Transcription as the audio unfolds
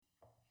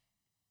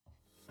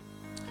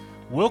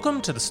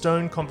Welcome to the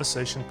Stone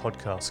Conversation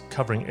podcast,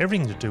 covering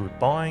everything to do with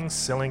buying,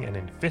 selling and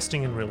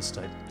investing in real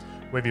estate.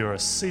 Whether you're a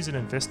seasoned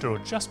investor or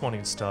just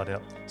wanting to start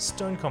out,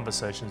 Stone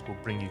Conversations will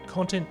bring you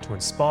content to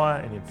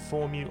inspire and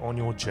inform you on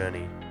your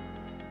journey.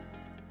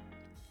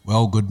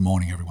 Well, good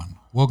morning, everyone.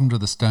 Welcome to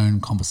the Stone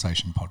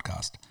Conversation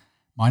podcast.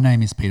 My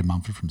name is Peter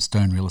Mumford from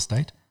Stone Real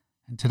Estate,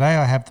 and today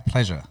I have the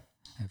pleasure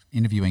of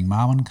interviewing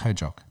Marwan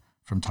Kojok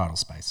from Title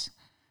Space.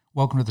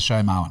 Welcome to the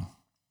show, Marwan.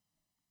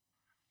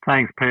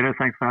 Thanks, Peter.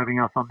 Thanks for having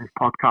us on this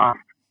podcast.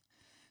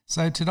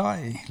 So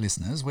today,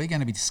 listeners, we're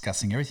going to be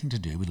discussing everything to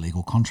do with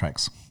legal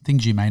contracts.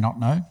 Things you may not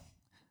know.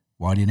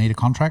 Why do you need a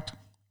contract?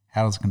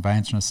 How does a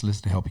conveyancer and a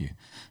solicitor help you?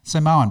 So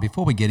Marwan,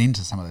 before we get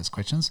into some of those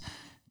questions,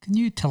 can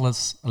you tell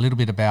us a little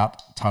bit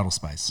about Title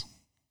Space?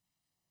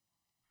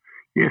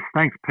 Yes,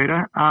 thanks,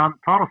 Peter.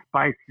 Title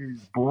Space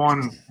is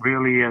born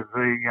really as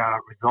a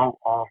result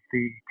of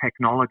the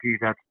technology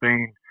that's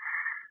been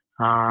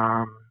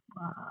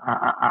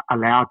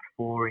allowed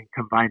for in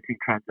conveyancing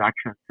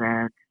transactions.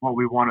 And what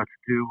we wanted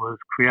to do was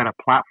create a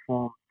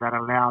platform that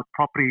allowed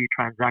property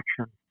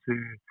transactions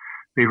to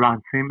be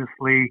run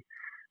seamlessly,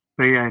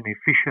 be an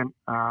efficient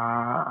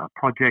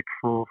project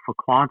for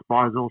clients,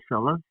 buyers or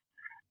sellers,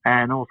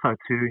 and also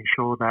to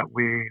ensure that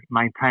we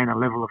maintain a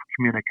level of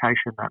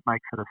communication that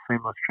makes it a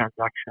seamless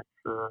transaction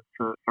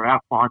for our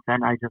clients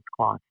and agents'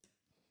 clients.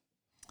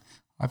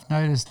 I've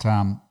noticed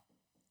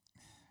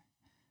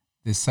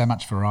there's so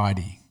much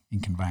variety in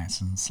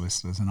conveyancers and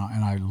solicitors, and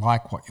I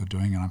like what you're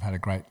doing, and I've had a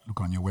great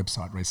look on your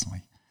website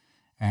recently.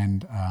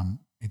 And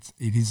it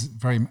is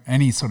very,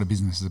 any sort of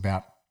business is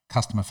about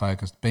customer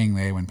focused, being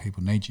there when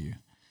people need you.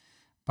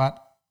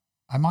 But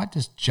I might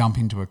just jump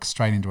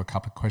straight into a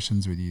couple of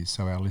questions with you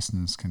so our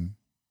listeners can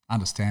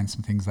understand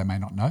some things they may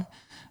not know.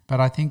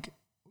 But I think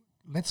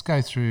let's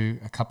go through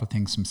a couple of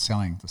things from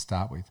selling to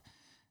start with.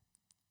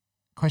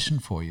 Question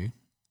for you: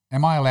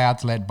 am I allowed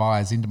to let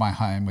buyers into my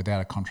home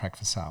without a contract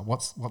for sale?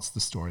 What's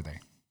the story there?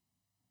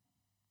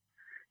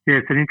 Yeah,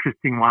 it's an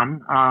interesting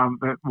one,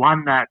 but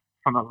one that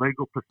from a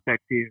legal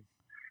perspective,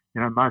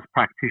 most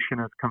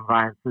practitioners,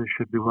 conveyancers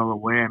should be well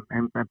aware,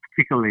 and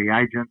particularly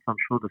agents. I'm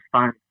sure the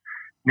Stone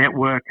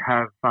Network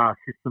have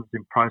systems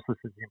and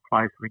processes in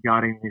place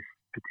regarding this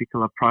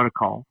particular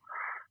protocol.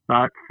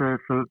 But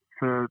for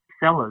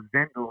sellers,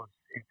 vendors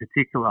in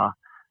particular,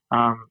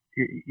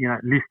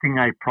 listing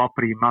a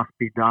property must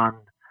be done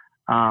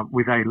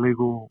with a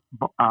legal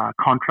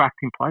contract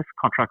in place,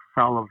 contract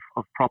sale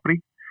of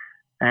property.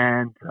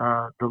 And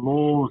the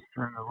laws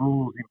and the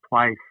rules in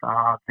place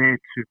are there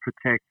to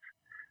protect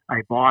a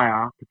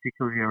buyer,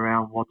 particularly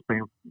around what's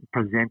being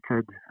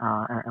presented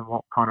and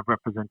what kind of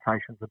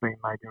representations are being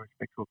made in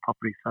respect to a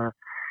property. So,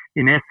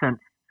 in essence,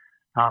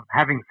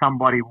 having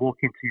somebody walk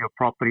into your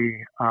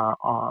property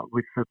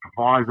with the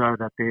proviso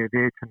that they're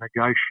there to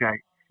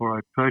negotiate for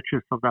a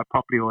purchase of that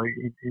property or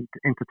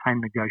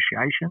entertain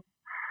negotiation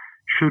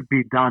should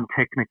be done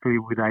technically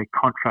with a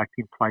contract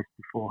in place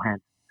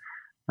beforehand.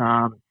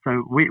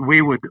 So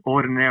we would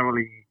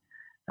ordinarily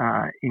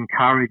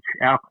encourage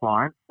our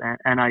clients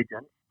and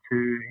agents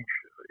to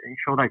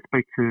ensure they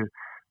speak to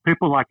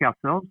people like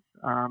ourselves,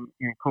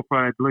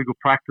 incorporated legal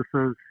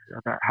practices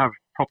that have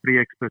property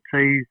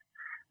expertise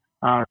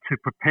to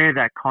prepare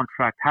that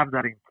contract, have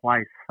that in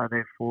place, so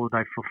therefore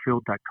they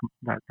fulfilled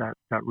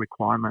that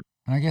requirement.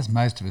 And I guess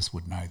most of us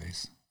would know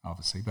this,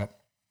 obviously, but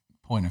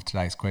the point of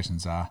today's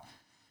questions are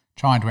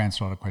trying to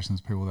answer a lot of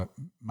questions, people that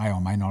may or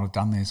may not have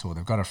done this, or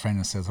they've got a friend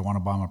that says, I want to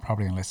buy my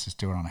property and let's just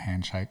do it on a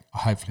handshake.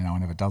 Hopefully no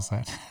one ever does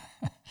that.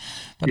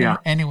 But yeah.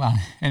 Anyway,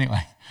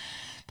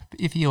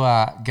 if you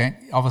are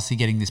obviously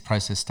getting this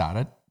process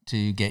started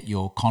to get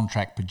your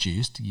contract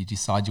produced, you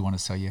decide you want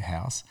to sell your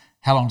house,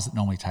 how long does it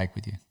normally take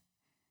with you?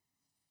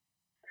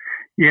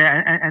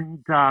 Yeah,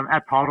 and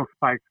at Title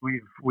Space,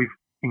 we've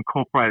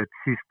incorporated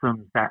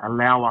systems that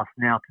allow us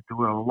now to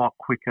do it a lot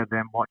quicker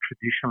than what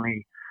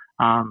traditionally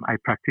a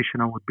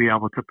practitioner would be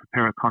able to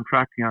prepare a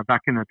contract.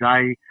 Back in the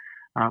day,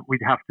 we'd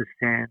have to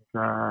send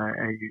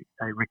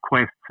a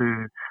request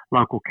to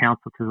local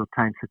council to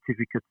obtain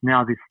certificates.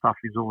 Now this stuff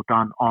is all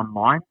done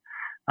online.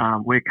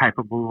 We're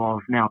capable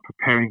of now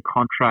preparing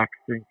contracts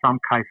in some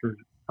cases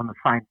on the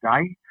same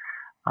day.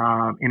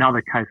 In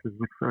other cases,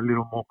 with a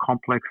little more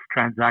complex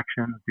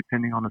transactions,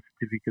 depending on the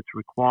certificates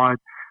required,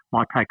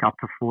 might take up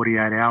to 48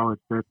 hours.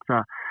 But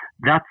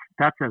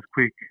that's as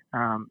quick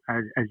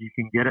as you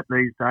can get it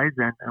these days.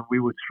 And we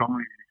would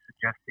strongly be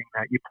suggesting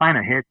that you plan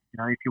ahead.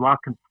 If you are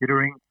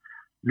considering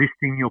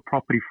listing your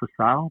property for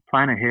sale,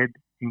 plan ahead,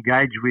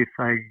 engage with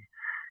a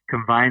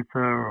conveyancer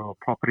or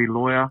a property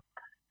lawyer,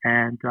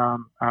 and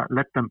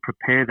let them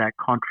prepare that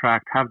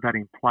contract, have that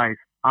in place,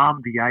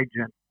 arm the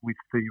agent with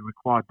the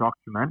required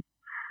document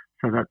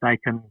so that they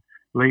can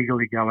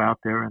legally go out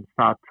there and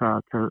start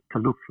to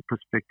look for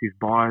prospective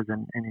buyers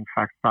and in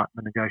fact start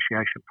the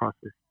negotiation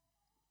process.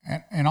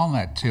 And on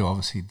that too,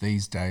 obviously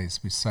these days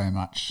with so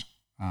much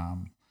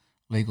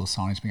legal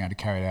signage being able to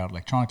carry it out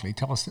electronically,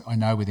 tell us, I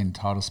know within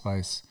Title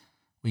Space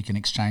we can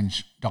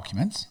exchange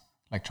documents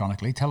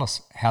electronically. Tell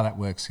us how that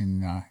works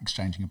in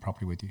exchanging a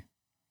property with you.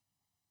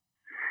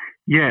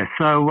 Yeah,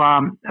 so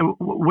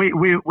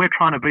we're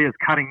trying to be as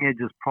cutting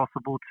edge as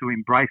possible to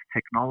embrace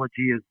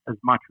technology as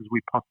much as we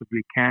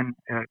possibly can,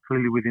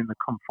 clearly within the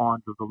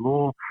confines of the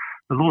law.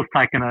 The law's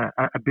taken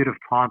a bit of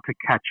time to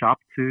catch up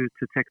to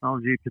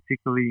technology,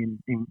 particularly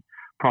in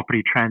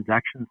property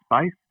transaction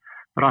space,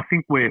 but I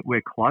think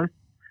we're close.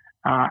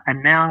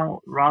 And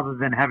now, rather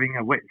than having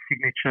a wet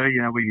signature,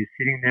 where you're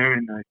sitting there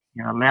in the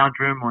lounge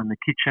room or in the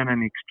kitchen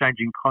and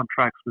exchanging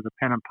contracts with a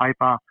pen and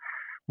paper,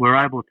 we're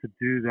able to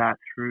do that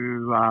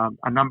through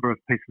a number of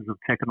pieces of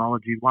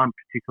technology. One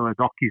particular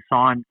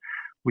DocuSign,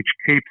 which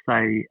keeps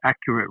a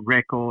accurate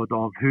record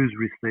of who's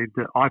received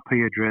it,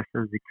 IP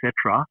addresses,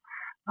 etc.,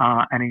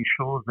 and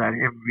ensures that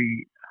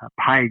every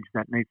page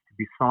that needs to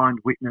be signed,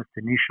 witnessed,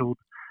 initialed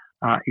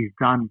is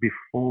done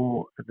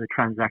before the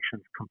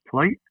transaction's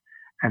complete,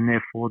 and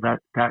therefore that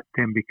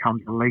then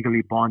becomes a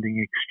legally binding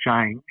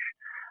exchange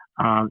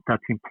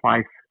that's in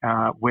place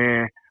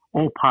where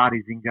all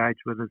parties engaged,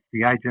 whether it's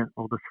the agent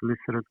or the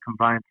solicitors,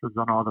 conveyancers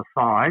on either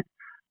side,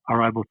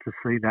 are able to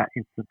see that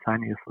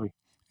instantaneously.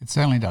 It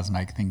certainly does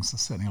make things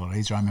certainly a lot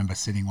easier. I remember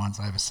sitting once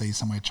overseas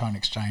somewhere trying to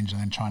exchange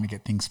and then trying to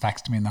get things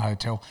faxed to me in the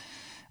hotel.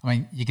 I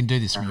mean, you can do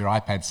this from your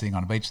iPad sitting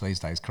on a beach these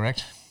days,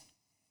 correct?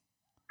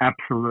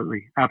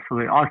 Absolutely. I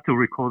still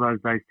recall those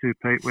days too,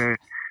 Pete, where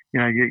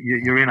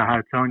you're in a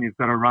hotel and you've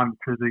got to run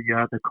to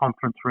the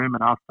conference room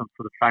and ask them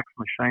for the fax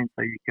machine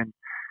so you can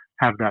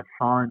have that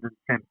signed and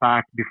sent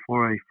back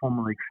before a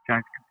formal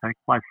exchange can take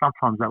place.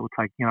 Sometimes that will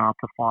take up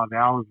to 5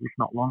 hours, if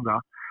not longer.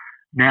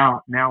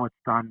 Now it's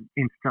done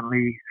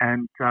instantly,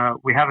 and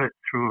we have it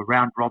through a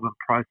round robin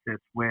process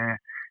where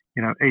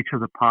each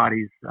of the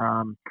parties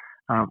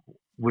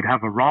would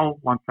have a role.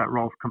 Once that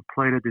role's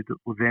completed, it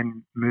will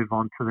then move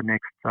on to the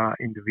next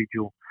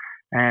individual.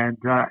 And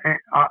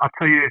I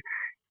tell you,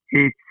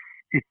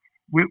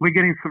 we're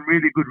getting some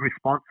really good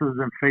responses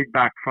and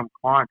feedback from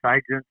clients,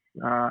 agents,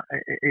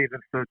 even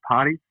third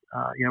parties,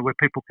 where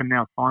people can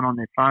now sign on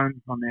their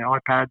phones, on their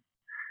iPads,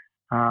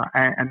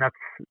 and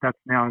that's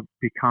now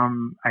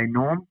become a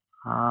norm,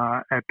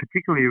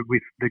 particularly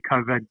with the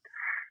COVID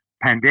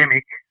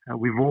pandemic.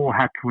 We've all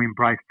had to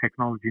embrace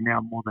technology now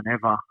more than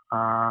ever,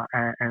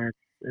 and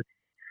it's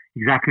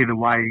exactly the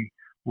way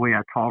we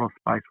at Title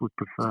Space would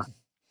prefer.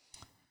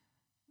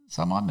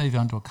 So I might move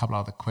on to a couple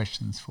other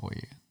questions for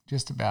you,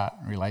 just about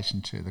in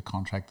relation to the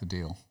contract, the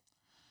deal.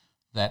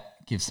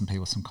 That gives some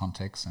people some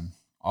context, and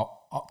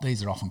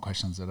these are often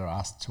questions that are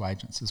asked to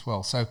agents as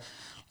well. So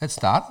let's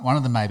start. One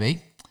of them may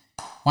be,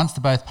 once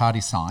the both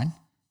parties sign,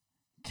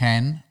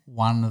 can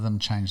one of them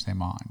change their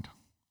mind?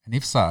 And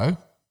if so,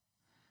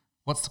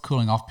 what's the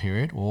cooling off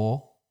period,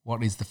 or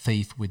what is the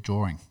fee for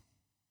withdrawing?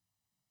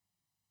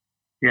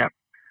 Yeah,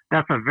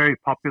 that's a very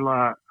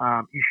popular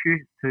issue,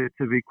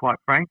 to be quite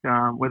frank,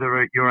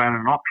 whether you're at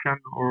an auction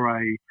or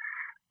a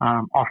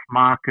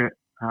off-market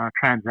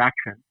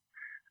transaction.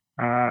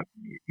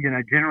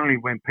 Generally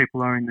when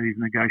people are in these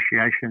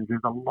negotiations,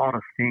 there's a lot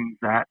of things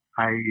that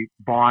a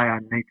buyer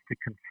needs to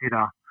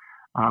consider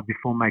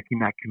before making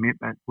that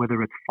commitment,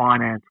 whether it's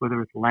finance,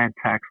 whether it's land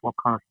tax, what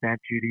kind of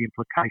stamp duty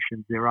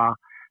implications there are.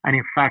 And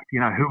in fact,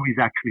 who is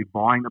actually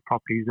buying the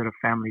property? Is it a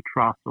family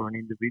trust or an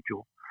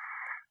individual?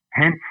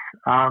 Hence,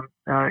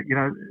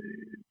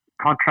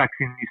 contracts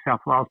in New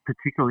South Wales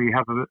particularly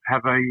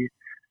have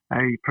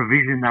a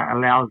provision that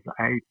allows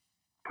a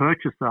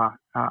purchaser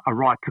a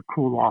right to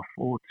cool off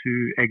or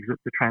to exit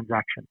the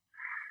transaction.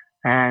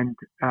 And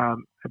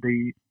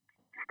the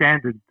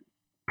standard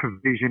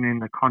provision in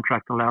the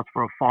contract allows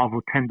for a 5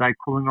 or 10 day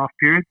cooling off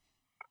period.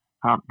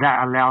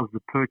 That allows the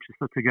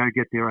purchaser to go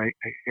get their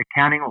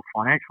accounting or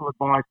financial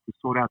advice, to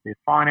sort out their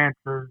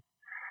finances,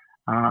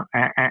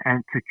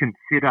 and to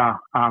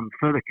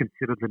further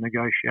consider the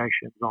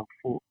negotiations on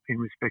foot in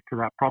respect to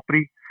that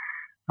property.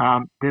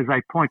 There's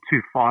a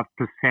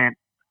 0.25%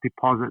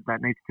 deposit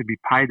that needs to be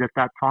paid at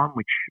that time,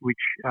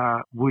 which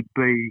would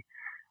be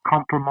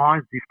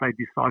compromised if they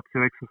decide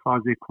to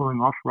exercise their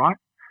cooling off right.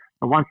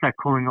 But once that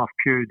cooling off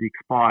period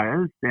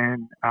expires,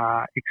 then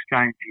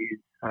exchange is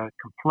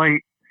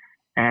complete,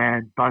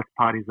 and both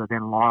parties are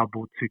then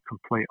liable to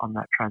complete on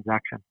that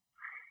transaction.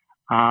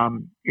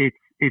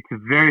 It's a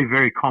very,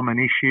 very common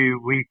issue.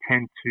 We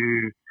tend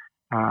to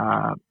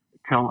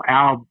tell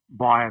our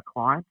buyer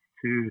clients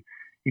to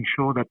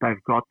ensure that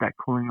they've got that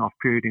cooling off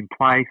period in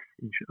place,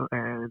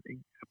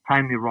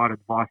 obtain the right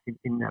advice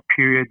in that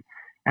period,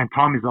 and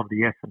time is of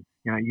the essence.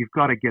 You've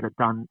got to get it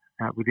done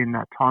within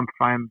that time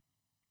frame,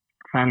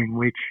 failing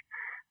which,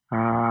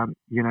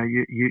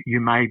 you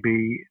may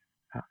be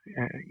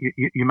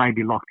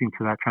locked into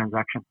that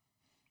transaction.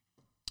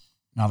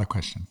 Another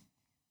question.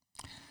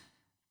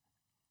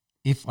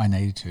 If I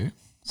needed to,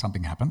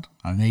 something happened,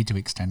 I need to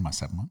extend my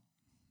settlement,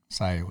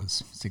 say it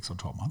was 6 or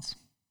 12 months.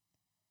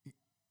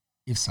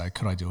 If so,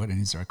 could I do it, and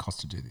is there a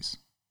cost to do this?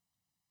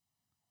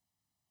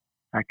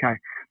 Okay,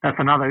 that's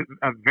another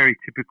very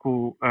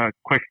typical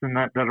question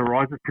that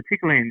arises,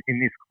 particularly in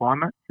this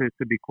climate,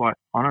 to be quite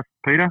honest,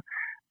 Peter.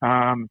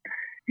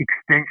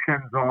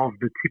 extensions of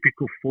the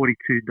typical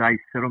 42-day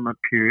settlement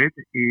period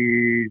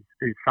is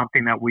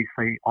something that we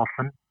see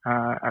often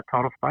at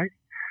Title Space.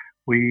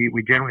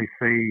 We generally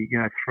see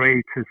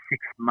 3 to 6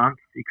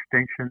 months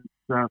extensions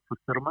for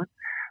settlement.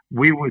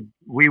 We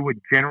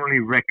would generally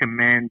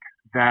recommend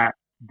that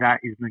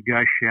is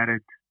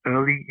negotiated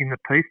early in the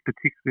piece,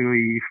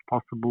 particularly if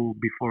possible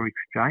before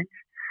exchange.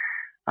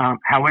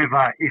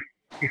 However,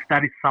 if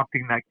that is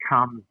something that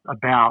comes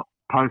about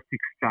post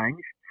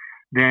exchange,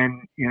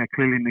 then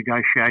clearly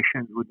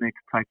negotiations would need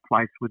to take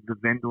place with the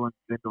vendor and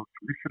vendor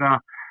solicitor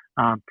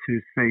to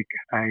seek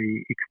a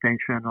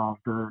extension of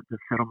the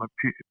settlement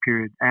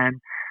period.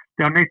 And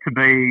there'll need to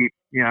be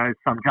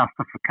some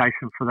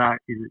justification for that.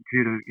 Is it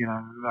due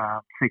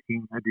to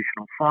seeking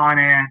additional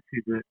finance?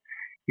 Is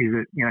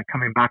it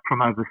coming back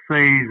from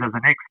overseas as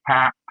an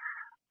expat?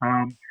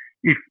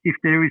 If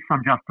there is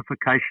some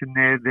justification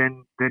there,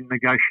 then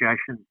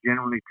negotiations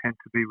generally tend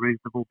to be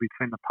reasonable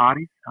between the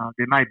parties.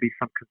 There may be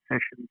some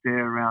concessions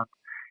there around,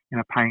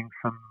 paying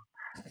some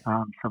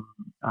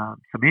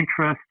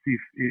interest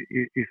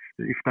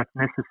if that's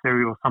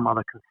necessary, or some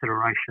other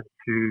consideration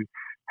to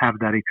have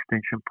that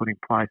extension put in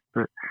place.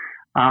 But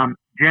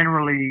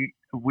generally,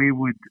 we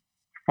would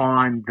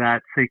find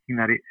that seeking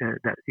that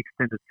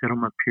extended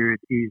settlement period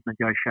is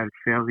negotiated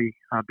fairly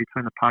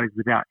between the parties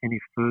without any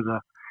further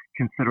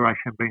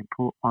consideration being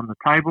put on the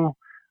table,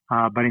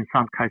 but in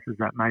some cases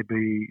that may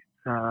be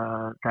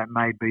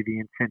the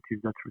incentive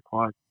that's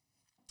required.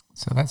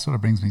 So that sort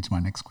of brings me to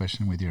my next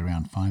question with you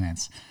around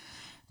finance.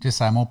 Just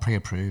say I'm all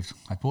pre-approved.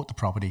 I bought the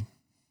property.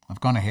 I've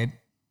gone ahead,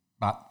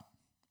 but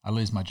I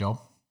lose my job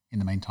in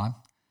the meantime,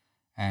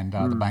 and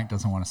the bank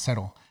doesn't want to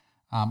settle,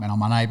 and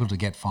I'm unable to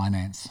get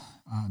finance.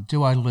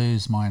 Do I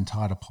lose my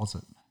entire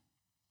deposit?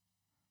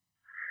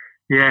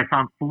 Yes,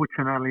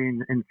 unfortunately,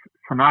 in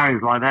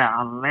scenarios like that,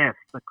 unless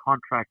the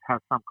contract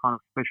has some kind of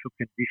special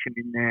condition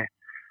in there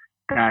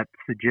that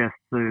suggests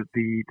the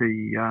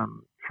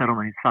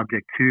settlement is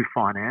subject to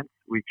finance,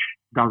 which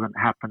doesn't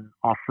happen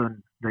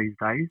often these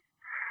days.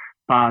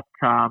 But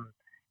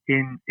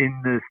in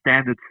the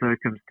standard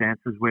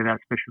circumstances where that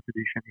special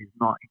condition is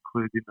not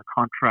included in the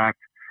contract,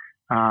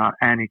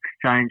 and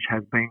exchange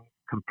has been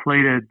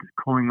completed,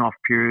 cooling off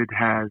period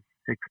has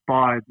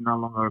expired, no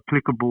longer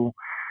applicable,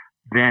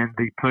 then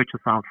the purchaser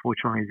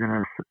unfortunately is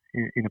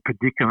in a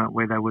predicament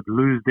where they would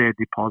lose their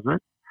deposit.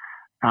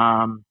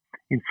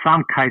 In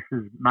some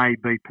cases, may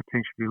be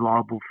potentially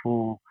liable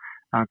for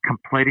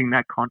completing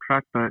that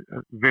contract, but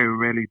very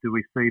rarely do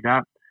we see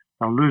that.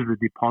 They'll lose the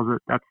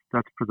deposit.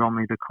 That's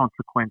predominantly the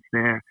consequence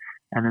there,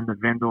 and then the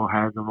vendor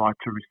has a right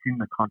to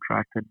rescind the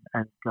contract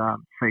and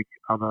seek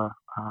other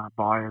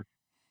buyers.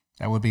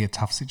 That would be a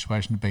tough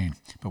situation to be in,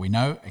 but we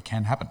know it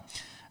can happen.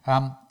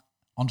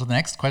 On to the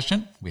next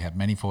question. We have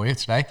many for you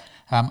today.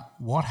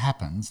 What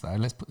happens, though,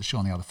 let's put the shoe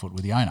on the other foot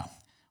with the owner.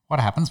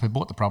 What happens? We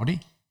bought the property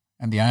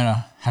and the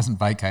owner hasn't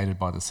vacated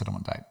by the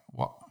settlement date.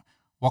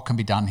 What can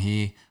be done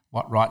here?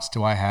 What rights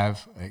do I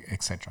have,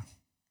 etc.?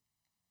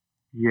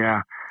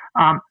 Yeah,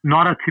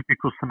 not a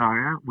typical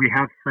scenario. We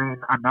have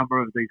seen a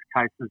number of these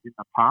cases in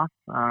the past.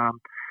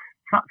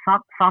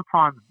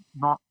 Sometimes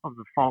not of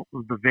the fault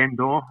of the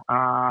vendor.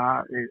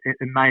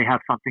 It may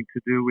have something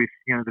to do with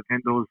the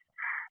vendor's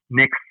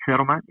next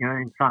settlement.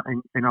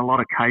 In a lot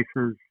of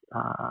cases,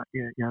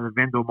 the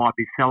vendor might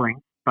be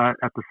selling, but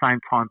at the same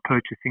time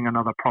purchasing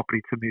another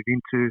property to move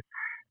into,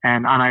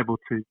 and unable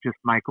to just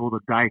make all the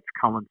dates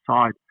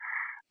coincide.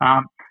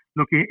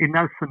 Look, in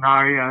those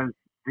scenarios,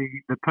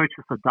 the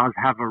purchaser does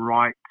have a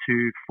right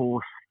to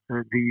force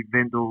the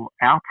vendor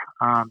out.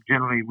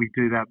 Generally, we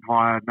do that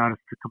via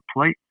notice to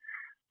complete.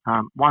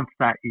 Once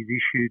that is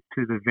issued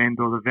to the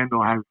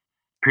vendor has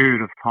a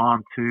period of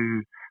time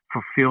to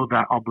fulfill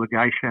that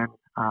obligation.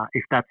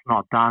 If that's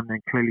not done, then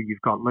clearly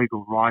you've got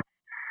legal rights.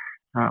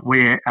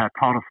 We at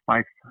Title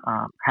Space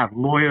have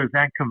lawyers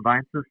and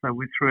conveyancers, so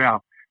through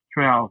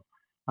our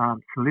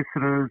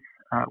solicitors,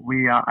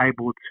 we are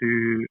able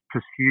to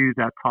pursue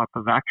that type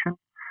of action.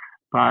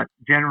 But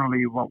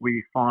generally, what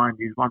we find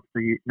is once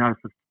the notice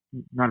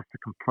to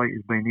complete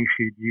has been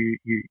issued,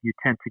 you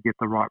tend to get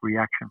the right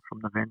reaction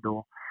from the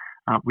vendor.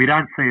 We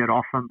don't see it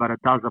often, but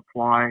it does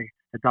apply.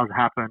 It does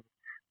happen.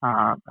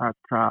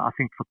 I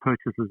think for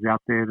purchasers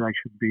out there, they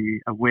should be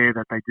aware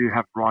that they do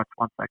have rights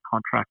once that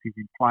contract is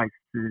in place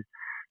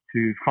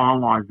to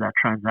finalise that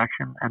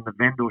transaction, and the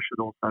vendor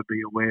should also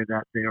be aware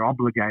that they're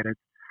obligated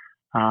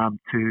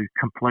to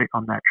complete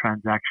on that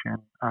transaction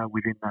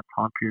within that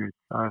time period.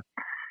 So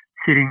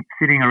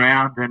sitting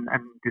around and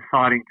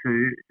deciding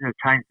to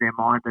change their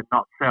mind and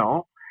not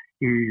sell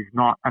is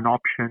not an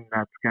option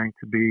that's going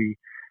to be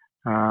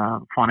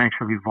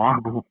financially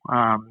viable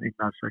in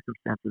those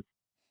circumstances.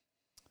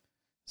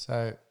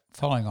 So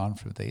following on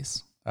from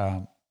this,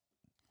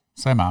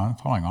 Marwan,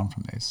 following on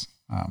from this,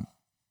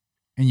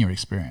 in your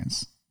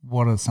experience,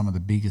 what are some of the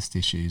biggest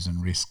issues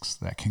and risks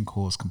that can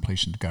cause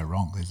completion to go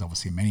wrong? There's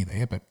obviously many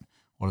there, but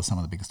what are some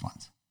of the biggest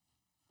ones?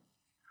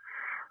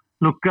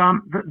 Look,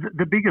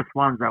 the biggest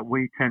ones that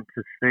we tend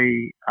to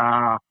see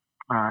are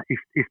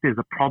if there's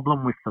a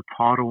problem with the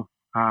title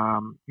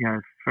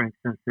For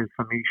instance, there's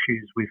some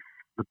issues with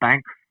the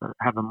banks that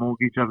have a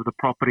mortgage over the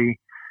property,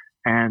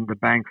 and the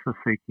banks are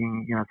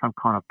seeking, some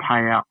kind of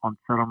payout on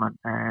settlement,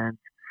 and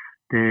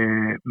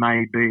there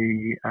may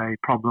be a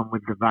problem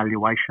with the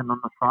valuation on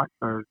the site,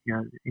 so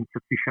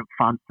insufficient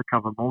funds to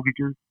cover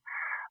mortgages.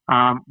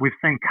 We've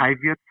seen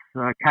caveats.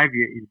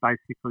 Caveat is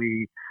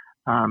basically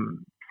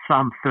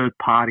some third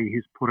party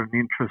who's put an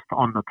interest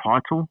on the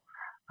title,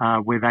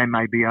 where they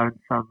may be owed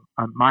some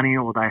money,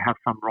 or they have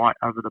some right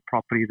over the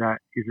property that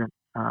isn't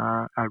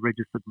a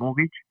registered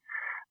mortgage.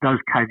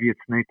 Those caveats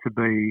need to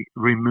be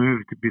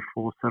removed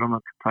before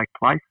settlement can take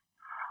place.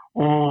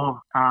 Or,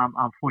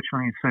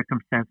 unfortunately, in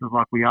circumstances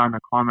like we are in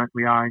the climate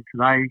we are in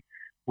today,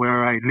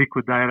 where a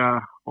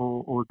liquidator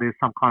or there's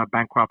some kind of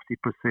bankruptcy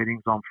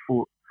proceedings on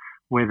foot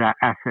where that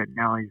asset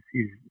now is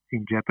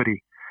in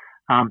jeopardy.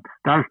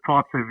 Those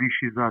types of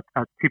issues are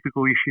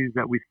typical issues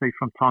that we see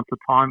from time to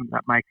time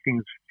that make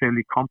things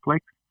fairly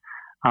complex.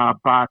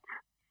 But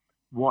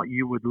what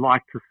you would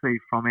like to see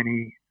from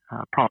any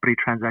property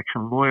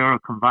transaction lawyer or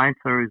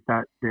conveyancer is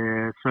that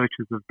their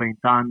searches have been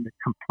done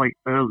complete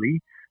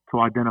early to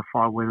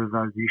identify whether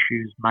those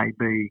issues may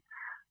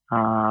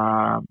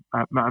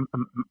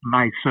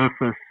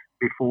surface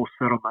before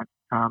settlement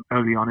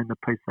early on in the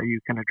piece, so you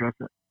can address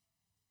it.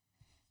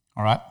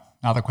 All right,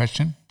 another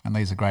question, and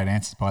these are great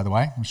answers, by the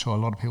way. I'm sure a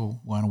lot of people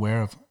weren't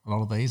aware of a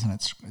lot of these, and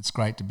it's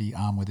great to be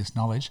armed with this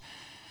knowledge.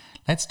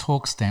 Let's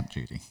talk stamp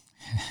duty,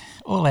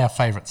 all our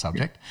favourite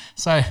subject.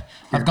 So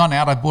I've gone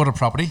out, I bought a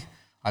property,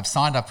 I've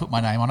signed, I've put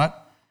my name on it,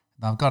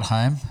 and I've got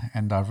home,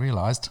 and I've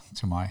realised,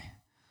 to my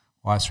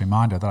wife's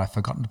reminder, that I've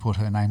forgotten to put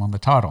her name on the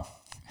title.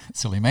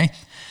 Silly me.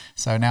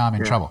 So now I'm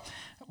in trouble.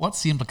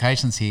 What's the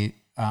implications here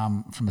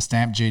from a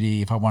stamp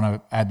duty if I want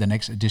to add the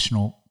next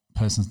additional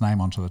person's name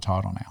onto the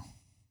title now?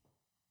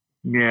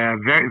 Yeah,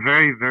 very,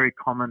 very, very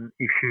common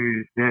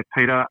issue there,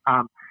 Peter.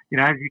 As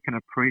you can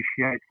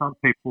appreciate, some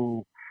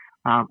people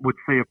would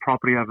see a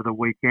property over the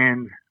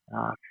weekend,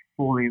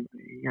 fully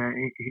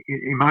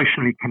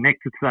emotionally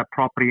connected to that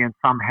property, and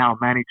somehow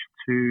manage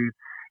to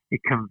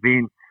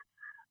convince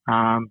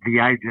the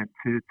agent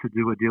to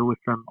do a deal with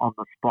them on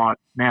the spot.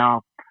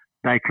 Now,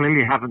 they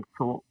clearly haven't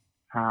sought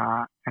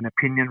an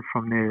opinion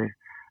from their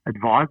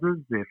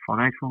advisors, their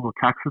financial or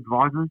tax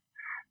advisors,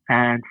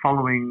 and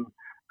following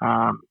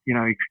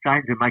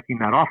exchange and making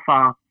that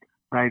offer,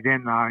 they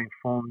then are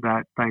informed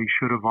that they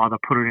should have either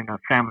put it in a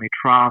family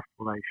trust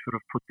or they should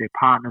have put their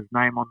partner's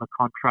name on the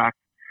contract.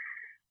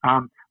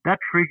 That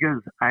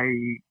triggers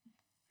a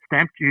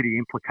stamp duty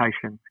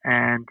implication,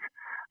 and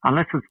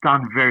unless it's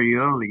done very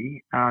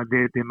early,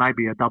 there may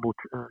be a double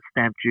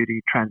stamp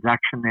duty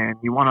transaction there, and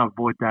you want to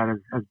avoid that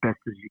as best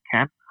as you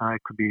can.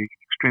 It could be an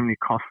extremely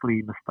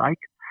costly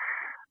mistake.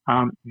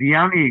 The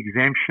only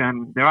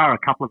exemption, there are a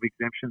couple of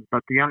exemptions,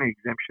 but the only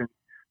exemption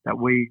that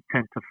we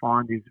tend to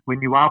find is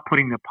when you are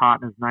putting the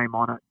partner's name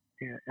on it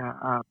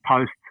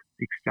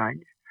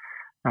post-exchange,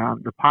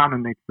 the partner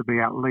needs to be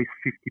at least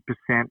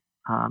 50%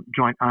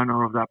 joint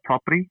owner of that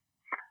property,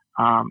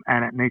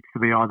 and it needs to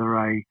be either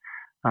a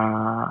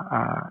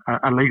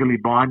legally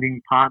binding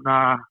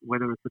partner,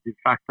 whether it's a de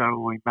facto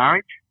or in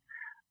marriage,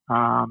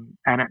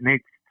 and it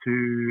needs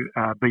to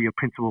be your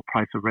principal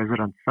place of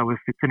residence. So if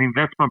it's an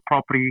investment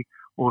property,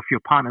 or if your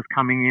partner's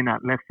coming in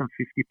at less than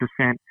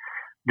 50%,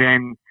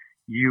 then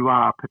you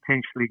are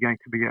potentially going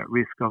to be at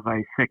risk of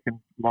a second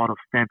lot of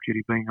stamp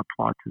duty being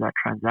applied to that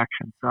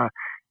transaction. So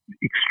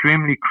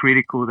extremely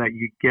critical that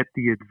you get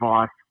the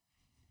advice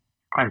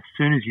as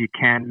soon as you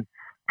can,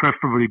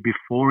 preferably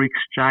before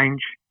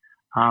exchange.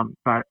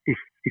 But if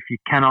you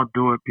cannot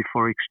do it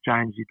before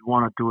exchange, you'd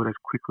want to do it as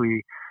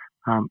quickly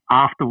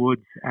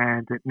afterwards,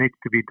 and it needs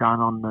to be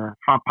done on the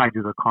front page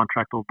of the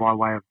contract or by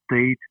way of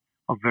deed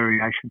of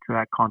variation to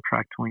that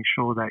contract to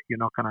ensure that you're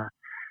not going to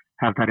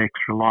have that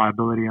extra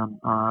liability on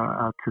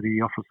to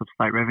the Office of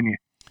State Revenue.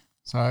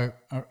 So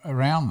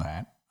around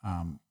that,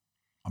 I'm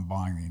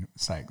buying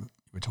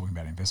we're talking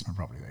about investment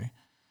property there,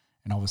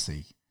 and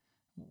obviously,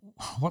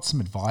 what's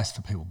some advice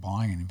for people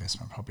buying an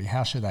investment property?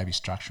 How should they be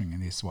structuring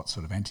this? What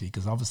sort of entity?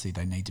 Because obviously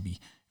they need to be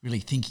really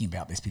thinking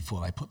about this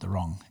before they put the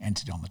wrong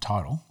entity on the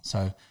title.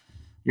 So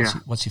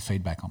what's your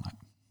feedback on that?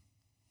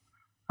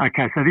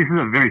 Okay, so this is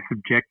a very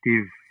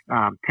subjective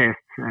test.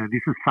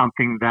 This is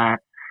something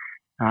that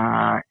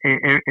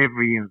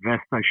every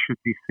investor should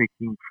be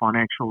seeking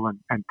financial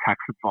and tax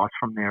advice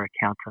from their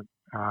accountant.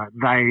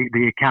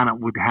 The accountant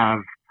would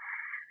have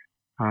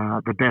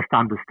the best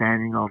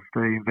understanding of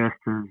the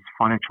investor's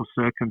financial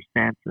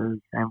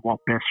circumstances and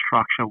what best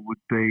structure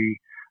would be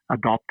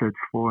adopted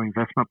for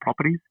investment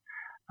properties.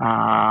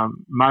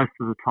 Most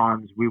of the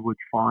times we would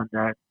find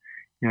that,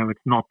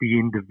 it's not the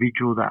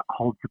individual that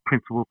holds the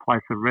principal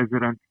place of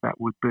residence that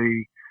would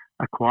be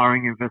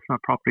acquiring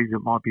investment properties.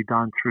 It might be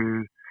done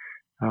through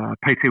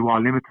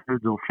PTY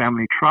Limited or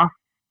family trusts,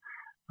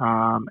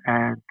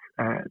 and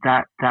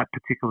that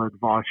particular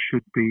advice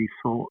should be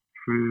sought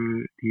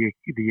through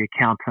the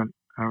accountant,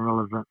 a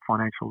relevant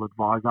financial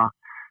advisor.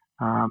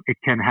 It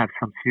can have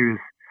some serious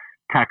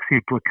tax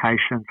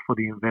implications for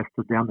the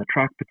investor down the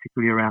track,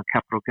 particularly around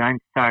capital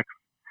gains tax,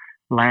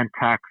 land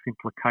tax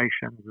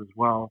implications as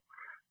well.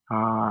 We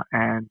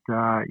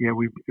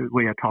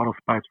at Title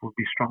Space will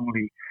be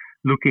strongly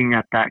looking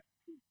at that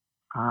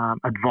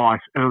advice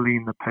early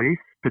in the piece,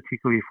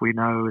 particularly if we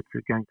know it's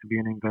going to be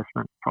an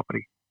investment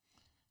property.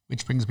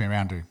 Which brings me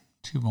around to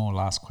two more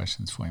last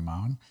questions for you,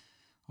 Marwan.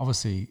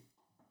 Obviously,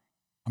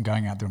 I'm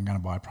going out there, I'm going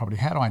to buy a property.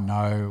 How do I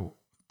know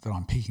that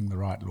I'm picking the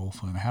right law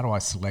firm? How do I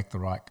select the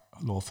right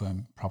law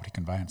firm property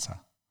conveyancer?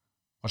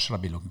 What should I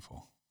be looking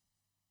for?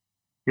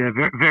 Yeah,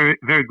 very, very,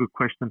 very good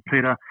question,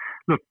 Peter.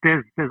 Look,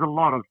 there's a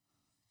lot of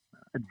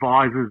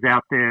advisors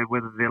out there,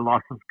 whether they're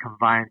licensed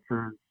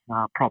conveyancers,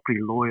 property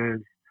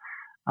lawyers,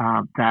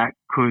 that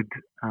could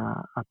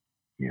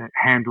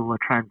handle a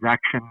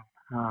transaction,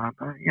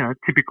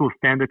 typical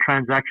standard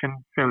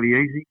transaction, fairly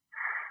easy.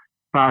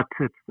 But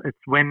it's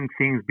when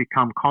things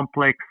become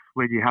complex,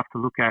 where you have to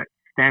look at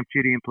stamp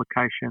duty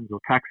implications or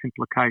tax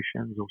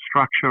implications or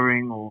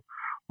structuring or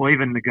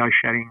even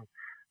negotiating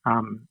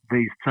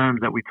these terms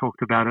that we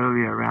talked about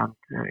earlier around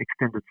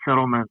extended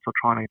settlements or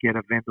trying to get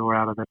a vendor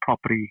out of their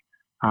property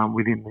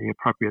within the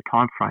appropriate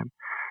time frame.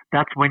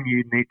 That's when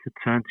you need to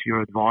turn to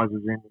your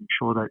advisors and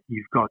ensure that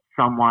you've got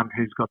someone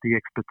who's got the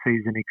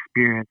expertise and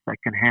experience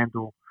that can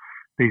handle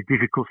these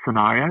difficult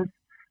scenarios.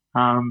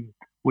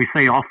 We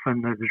see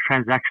often that the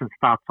transaction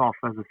starts off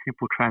as a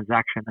simple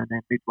transaction, and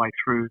then midway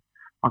through,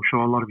 I'm sure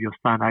a lot of your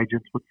stone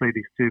agents would see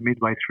this too,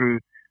 midway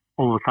through,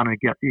 all of a sudden it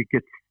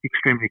gets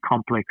extremely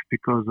complex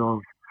because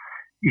of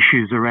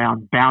issues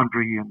around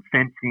boundary and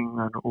fencing,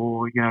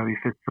 or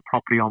if it's a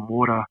property on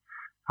water,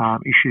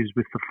 issues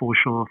with the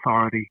foreshore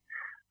authority.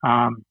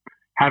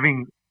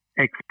 Having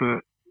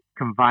expert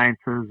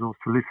conveyancers or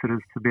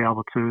solicitors to be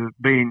able to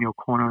be in your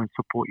corner and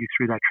support you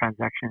through that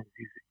transaction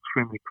is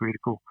extremely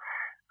critical.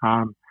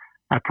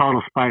 At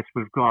Title Space,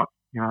 we've got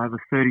over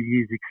 30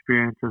 years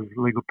experience as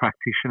legal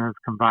practitioners,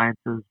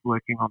 conveyancers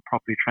working on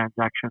property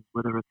transactions,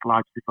 whether it's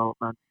large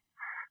developments,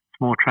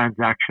 small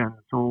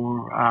transactions,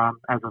 or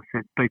as I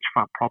said,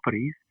 beachfront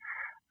properties.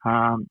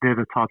 They're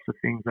the types of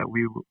things that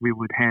we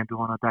would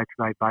handle on a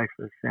day-to-day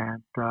basis.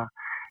 And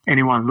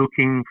anyone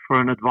looking for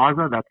an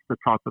advisor, that's the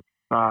type of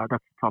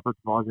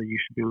advisor you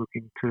should be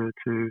looking to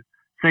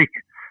seek.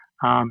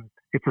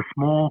 It's a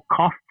small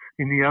cost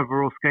in the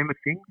overall scheme of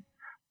things,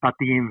 but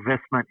the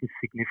investment is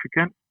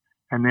significant,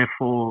 and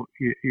therefore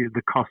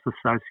the cost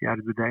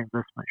associated with that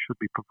investment should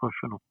be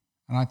proportional.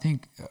 And I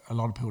think a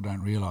lot of people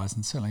don't realise,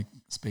 and certainly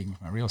speaking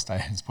from a real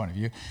estate agent's point of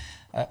view,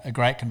 a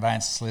great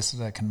conveyancer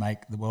solicitor can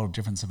make the world of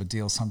difference of a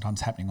deal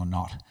sometimes happening or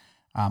not.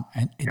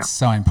 And it's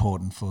so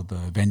important for the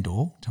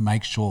vendor to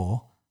make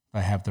sure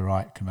they have the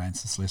right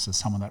conveyancer solicitor,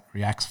 someone that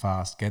reacts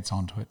fast, gets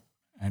onto it,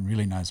 and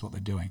really knows what they're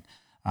doing.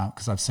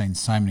 Because I've seen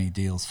so many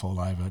deals fall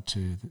over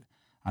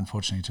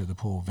unfortunately, to the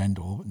poor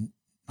vendor.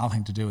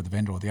 Nothing to do with the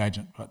vendor or the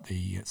agent, but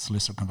the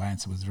solicitor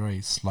conveyancer was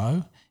very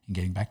slow in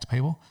getting back to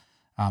people.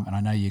 And I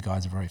know you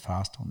guys are very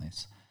fast on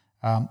this.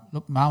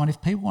 Look, Marwan,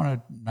 if people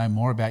want to know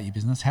more about your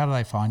business, how do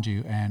they find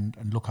you and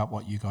look up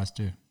what you guys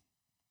do?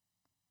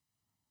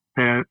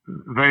 They're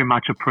very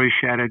much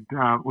appreciated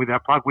with our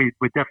plug. We're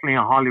definitely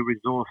a highly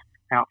resourced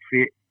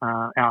outfit.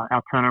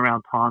 Our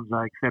turnaround times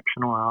are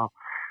exceptional. Our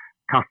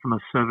customer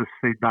service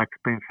feedback's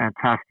been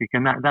fantastic,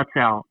 and that's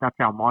our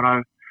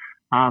motto.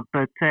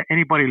 But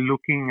anybody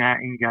looking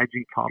at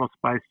engaging Title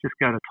Space, just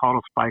go to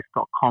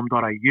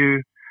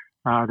titlespace.com.au.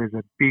 There's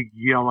a big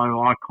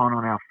yellow icon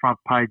on our front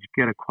page,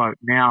 Get a Quote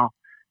Now,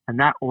 and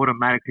that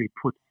automatically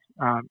puts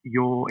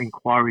your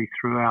inquiry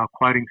through our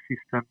quoting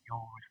system.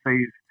 You'll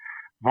receive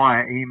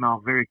via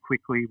email very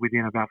quickly,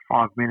 within about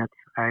 5 minutes,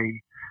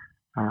 a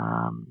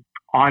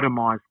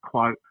itemized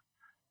quote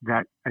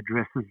that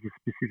addresses the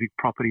specific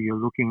property you're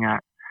looking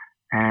at,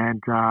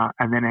 and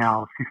then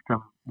our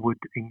system would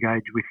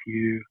engage with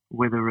you,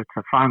 whether it's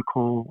a phone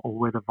call or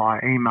whether via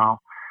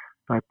email.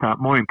 But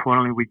more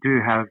importantly, we do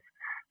have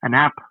an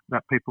app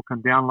that people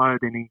can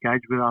download and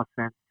engage with us,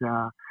 and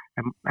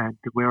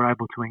we're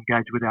able to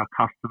engage with our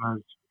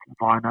customers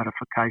via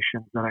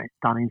notifications that are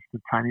done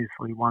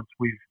instantaneously once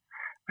we've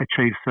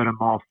achieved certain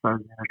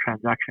milestones in a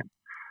transaction.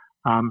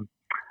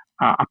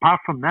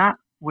 Apart from that,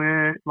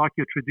 we're like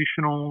your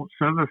traditional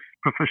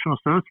professional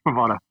service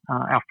provider.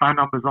 Our phone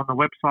number's on the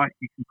website.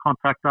 You can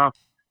contact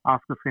us,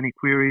 ask us any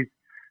queries.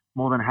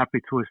 More than happy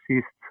to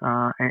assist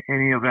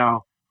any of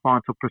our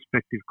clients or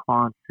prospective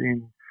clients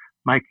in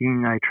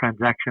making a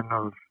transaction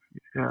of,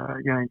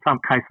 in some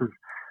cases,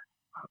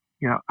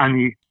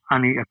 only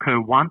occur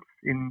once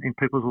in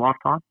people's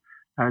lifetime,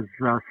 as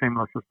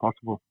seamless as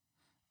possible.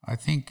 I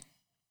think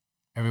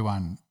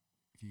everyone,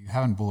 if you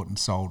haven't bought and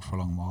sold for a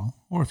long while,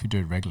 or if you do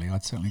it regularly,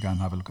 I'd certainly go and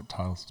have a look at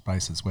Title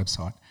Space's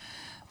website.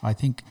 I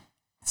think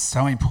it's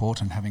so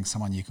important having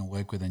someone you can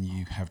work with and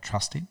you have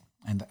trust in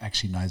and that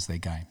actually knows their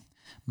game.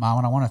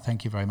 Marwan, I want to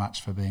thank you very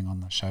much for being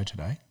on the show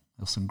today.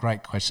 There were some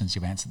great questions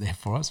you've answered there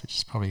for us, which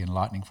is probably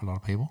enlightening for a lot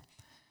of people.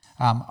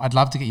 I'd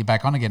love to get you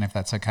back on again if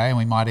that's okay, and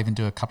we might even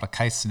do a couple of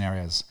case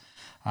scenarios.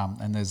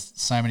 And there's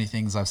so many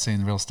things I've seen in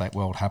the real estate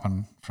world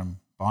happen, from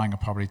buying a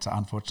property to,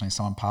 unfortunately,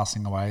 someone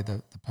passing away,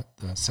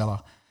 the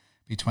seller,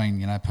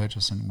 between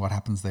purchase and what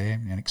happens there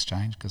in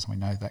exchange, because we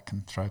know that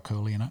can throw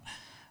curly in it.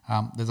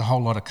 There's a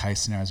whole lot of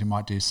case scenarios. We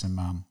might do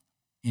some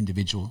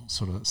individual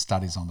sort of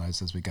studies on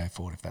those as we go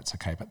forward, if that's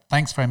okay. But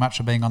thanks very much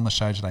for being on the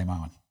show today,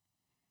 Marwan.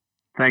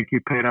 Thank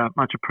you, Peter.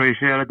 Much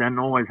appreciated, and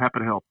always happy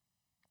to help.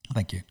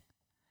 Thank you.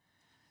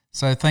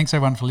 So thanks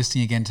everyone for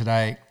listening again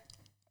today.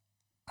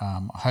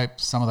 I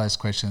hope some of those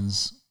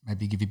questions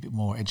maybe give you a bit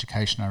more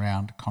education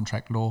around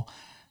contract law.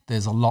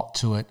 There's a lot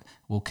to it.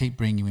 We'll keep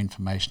bringing you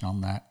information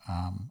on that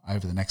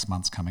over the next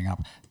months coming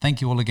up.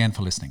 Thank you all again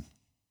for listening.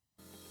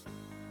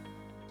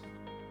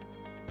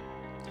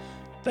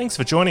 Thanks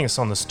for joining us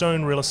on the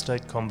Stone Real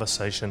Estate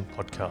Conversation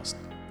podcast.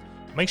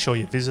 Make sure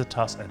you visit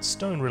us at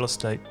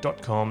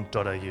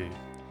stonerealestate.com.au.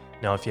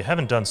 Now, if you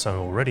haven't done so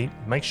already,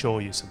 make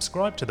sure you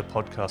subscribe to the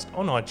podcast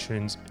on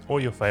iTunes or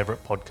your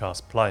favourite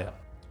podcast player.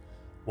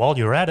 While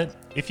you're at it,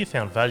 if you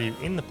found value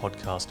in the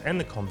podcast and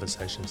the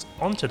conversations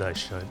on today's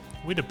show,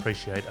 we'd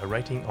appreciate a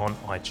rating on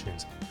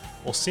iTunes,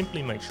 or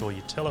simply make sure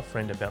you tell a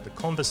friend about the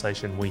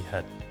conversation we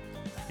had.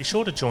 Be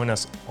sure to join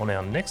us on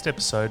our next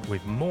episode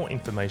with more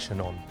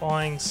information on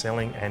buying,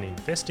 selling and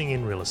investing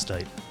in real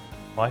estate.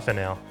 Bye for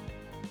now.